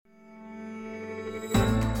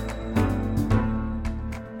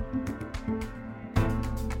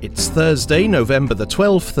It's Thursday, November the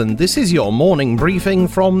 12th, and this is your morning briefing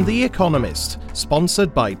from The Economist,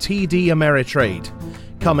 sponsored by TD Ameritrade.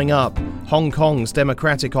 Coming up, Hong Kong's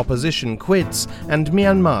democratic opposition quits and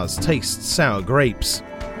Myanmar's tastes sour grapes.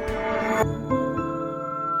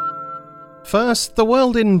 First, the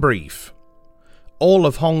world in brief. All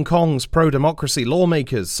of Hong Kong's pro-democracy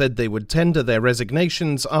lawmakers said they would tender their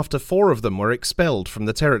resignations after 4 of them were expelled from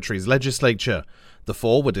the territory's legislature. The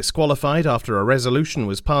 4 were disqualified after a resolution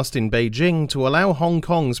was passed in Beijing to allow Hong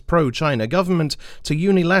Kong's pro-China government to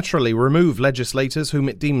unilaterally remove legislators whom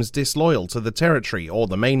it deems disloyal to the territory or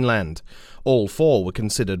the mainland. All 4 were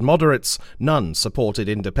considered moderates, none supported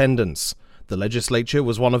independence. The legislature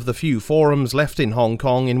was one of the few forums left in Hong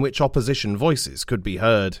Kong in which opposition voices could be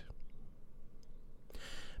heard.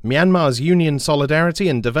 Myanmar's Union Solidarity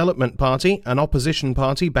and Development Party, an opposition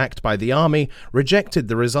party backed by the army, rejected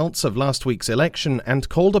the results of last week's election and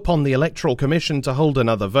called upon the Electoral Commission to hold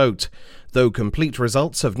another vote. Though complete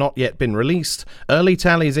results have not yet been released, early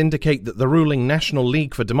tallies indicate that the ruling National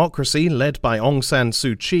League for Democracy, led by Aung San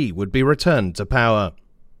Suu Kyi, would be returned to power.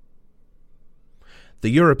 The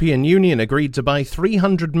European Union agreed to buy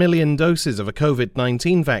 300 million doses of a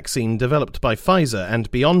COVID-19 vaccine developed by Pfizer and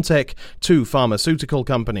BioNTech, 2 pharmaceutical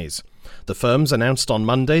companies. The firms announced on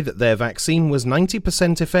Monday that their vaccine was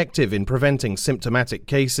 90% effective in preventing symptomatic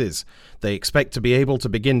cases. They expect to be able to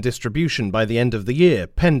begin distribution by the end of the year,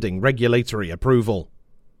 pending regulatory approval.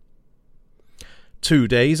 2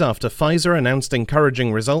 days after Pfizer announced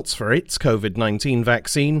encouraging results for its COVID-19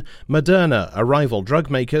 vaccine, Moderna, a rival drug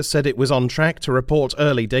maker, said it was on track to report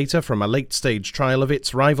early data from a late-stage trial of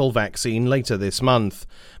its rival vaccine later this month.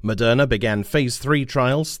 Moderna began Phase 3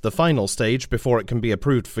 trials, the final stage before it can be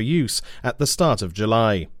approved for use, at the start of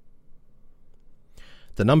July.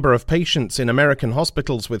 The number of patients in American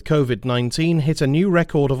hospitals with COVID-19 hit a new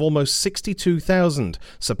record of almost 62,000,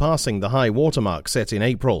 surpassing the high watermark set in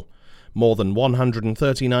April. More than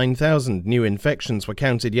 139,000 new infections were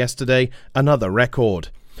counted yesterday, another record.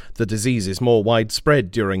 The disease is more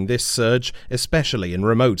widespread during this surge, especially in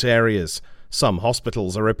remote areas. Some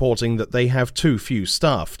hospitals are reporting that they have too few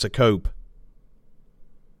staff to cope.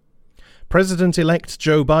 President-elect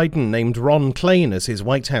Joe Biden named Ron Klain as his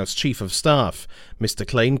White House chief of staff. Mr.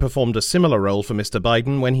 Klain performed a similar role for Mr.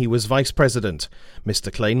 Biden when he was vice president. Mr.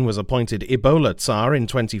 Klain was appointed Ebola Tsar in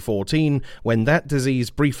 2014 when that disease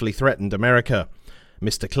briefly threatened America.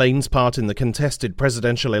 Mr. Klain's part in the contested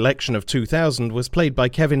presidential election of 2000 was played by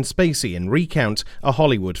Kevin Spacey in Recount, a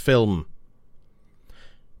Hollywood film.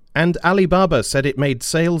 And Alibaba said it made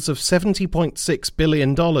sales of $70.6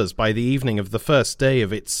 billion by the evening of the first day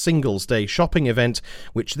of its Singles' Day shopping event,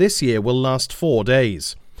 which this year will last 4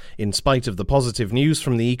 days. In spite of the positive news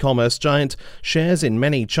from the e-commerce giant, shares in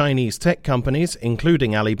many Chinese tech companies,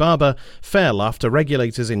 including Alibaba, fell after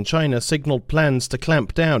regulators in China signaled plans to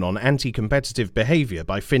clamp down on anti-competitive behavior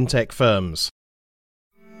by fintech firms.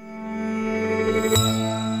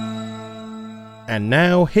 And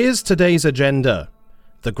now, here's today's agenda.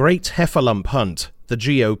 The Great Heffalump Hunt, the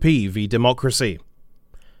GOP v. democracy.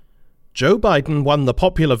 Joe Biden won the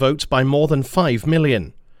popular vote by more than 5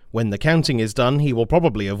 million. When the counting is done, he will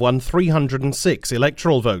probably have won 306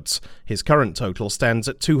 electoral votes. His current total stands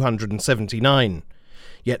at 279.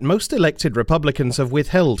 Yet most elected Republicans have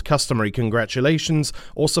withheld customary congratulations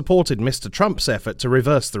or supported Mr. Trump's effort to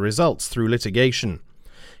reverse the results through litigation.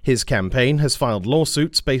 His campaign has filed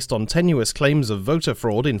lawsuits based on tenuous claims of voter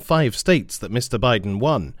fraud in 5 states that Mr. Biden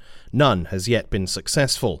won. None has yet been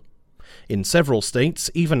successful. In several states,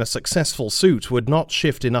 even a successful suit would not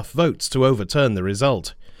shift enough votes to overturn the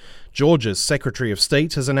result. Georgia's Secretary of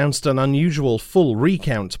State has announced an unusual full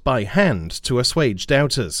recount by hand to assuage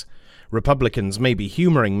doubters. Republicans may be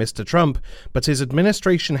humoring Mr. Trump, but his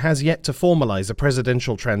administration has yet to formalize a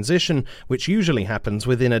presidential transition, which usually happens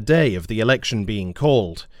within a day of the election being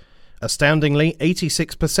called. Astoundingly,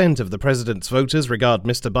 86% of the president's voters regard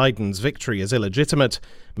Mr. Biden's victory as illegitimate.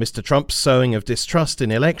 Mr. Trump's sowing of distrust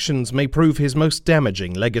in elections may prove his most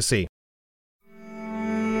damaging legacy.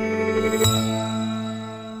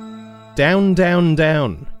 Down, down,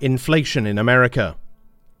 down. Inflation in America.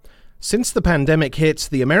 Since the pandemic hit,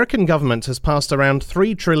 the American government has passed around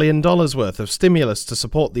 $3 trillion worth of stimulus to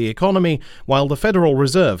support the economy, while the Federal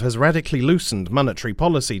Reserve has radically loosened monetary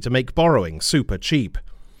policy to make borrowing super cheap.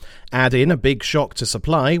 Add in a big shock to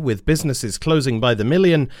supply, with businesses closing by the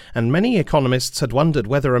million, and many economists had wondered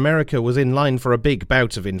whether America was in line for a big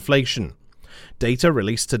bout of inflation. Data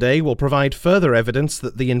released today will provide further evidence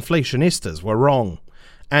that the inflationistas were wrong.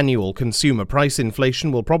 Annual consumer price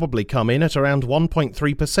inflation will probably come in at around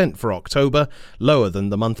 1.3% for October, lower than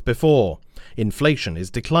the month before. Inflation is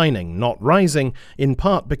declining, not rising, in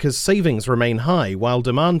part because savings remain high while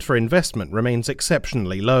demand for investment remains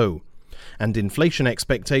exceptionally low. And inflation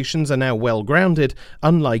expectations are now well grounded,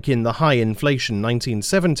 unlike in the high inflation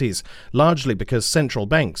 1970s, largely because central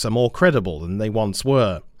banks are more credible than they once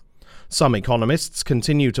were. Some economists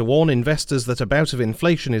continue to warn investors that a bout of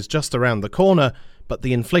inflation is just around the corner, but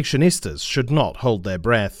the inflationistas should not hold their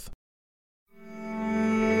breath.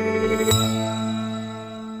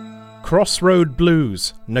 Crossroad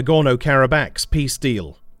Blues, Nagorno-Karabakh's peace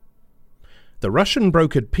deal. The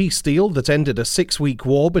Russian-brokered peace deal that ended a 6-week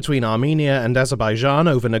war between Armenia and Azerbaijan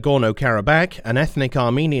over Nagorno-Karabakh, an ethnic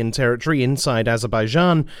Armenian territory inside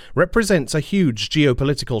Azerbaijan, represents a huge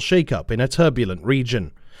geopolitical shake-up in a turbulent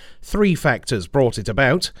region. 3 factors brought it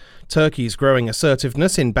about: Turkey's growing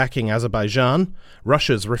assertiveness in backing Azerbaijan,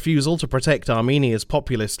 Russia's refusal to protect Armenia's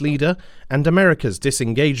populist leader, and America's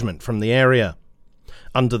disengagement from the area.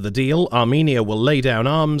 Under the deal, Armenia will lay down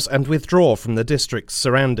arms and withdraw from the districts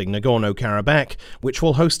surrounding Nagorno-Karabakh, which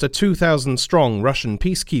will host a 2,000-strong Russian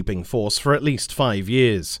peacekeeping force for at least 5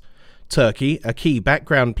 years. Turkey, a key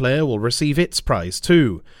background player, will receive its prize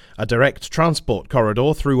too: a direct transport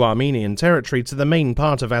corridor through Armenian territory to the main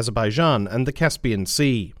part of Azerbaijan and the Caspian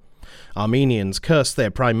Sea. Armenians curse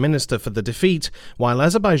their prime minister for the defeat, while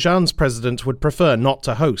Azerbaijan's president would prefer not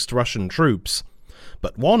to host Russian troops.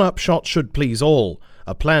 But one upshot should please all: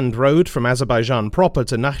 a planned road from Azerbaijan proper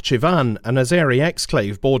to Nakhchivan, an Azeri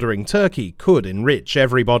exclave bordering Turkey, could enrich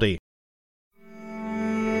everybody.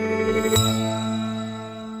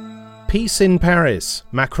 Peace in Paris,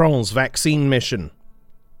 Macron's vaccine mission.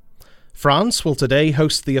 France will today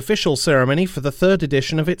host the official ceremony for the 3rd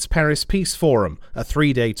edition of its Paris Peace Forum, a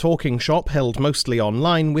 3-day talking shop held mostly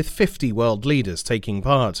online with 50 world leaders taking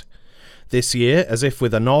part. This year, as if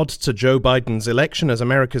with a nod to Joe Biden's election as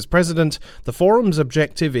America's president, the forum's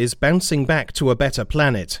objective is bouncing back to a better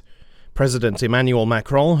planet. President Emmanuel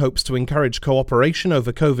Macron hopes to encourage cooperation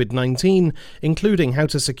over COVID-19, including how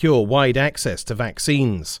to secure wide access to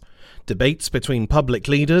vaccines. Debates between public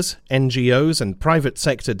leaders, NGOs and private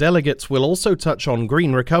sector delegates will also touch on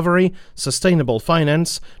green recovery, sustainable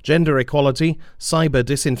finance, gender equality, cyber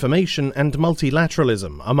disinformation and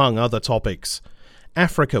multilateralism, among other topics.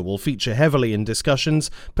 Africa will feature heavily in discussions,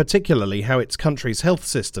 particularly how its country's health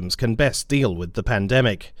systems can best deal with the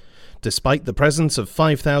pandemic. Despite the presence of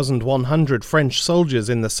 5,100 French soldiers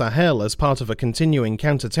in the Sahel as part of a continuing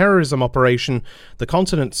counter-terrorism operation, the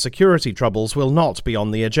continent's security troubles will not be on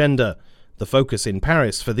the agenda. The focus in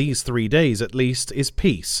Paris for these 3 days at least is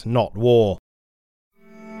peace, not war.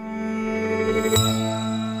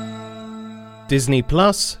 Disney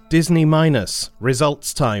Plus, Disney Minus,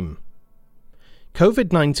 results time.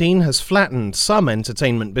 COVID-19 has flattened some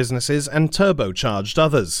entertainment businesses and turbocharged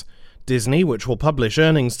others. Disney, which will publish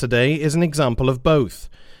earnings today, is an example of both.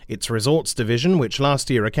 Its resorts division, which last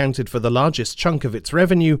year accounted for the largest chunk of its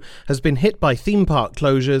revenue, has been hit by theme park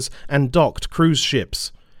closures and docked cruise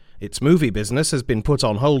ships. Its movie business has been put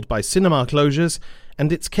on hold by cinema closures,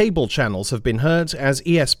 and its cable channels have been hurt as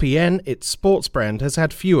ESPN, its sports brand, has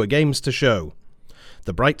had fewer games to show.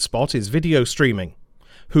 The bright spot is video streaming.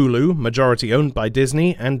 Hulu, majority owned by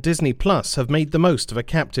Disney, and Disney Plus have made the most of a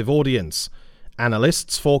captive audience.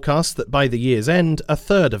 Analysts forecast that by the year's end,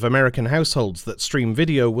 1/3 of American households that stream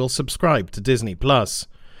video will subscribe to Disney Plus.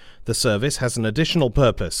 The service has an additional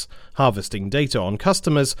purpose: harvesting data on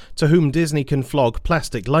customers to whom Disney can flog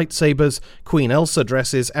plastic lightsabers, Queen Elsa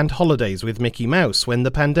dresses, and holidays with Mickey Mouse when the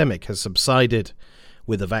pandemic has subsided.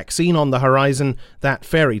 With a vaccine on the horizon, that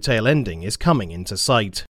fairy tale ending is coming into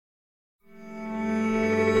sight.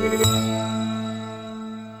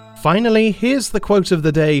 Finally, here's the quote of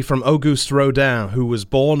the day from Auguste Rodin, who was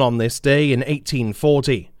born on this day in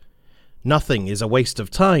 1840. "Nothing is a waste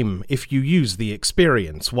of time if you use the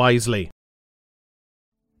experience wisely."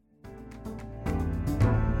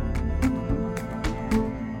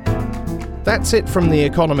 That's it from the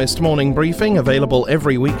Economist Morning Briefing, available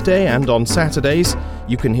every weekday and on Saturdays.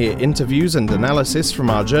 You can hear interviews and analysis from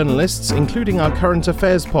our journalists, including our current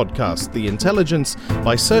affairs podcast, The Intelligence,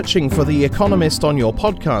 by searching for The Economist on your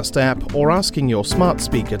podcast app or asking your smart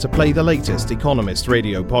speaker to play the latest Economist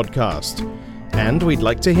radio podcast. And we'd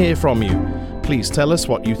like to hear from you. Please tell us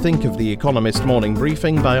what you think of the Economist Morning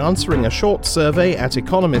Briefing by answering a short survey at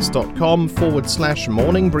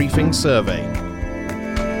economist.com/morningbriefing survey.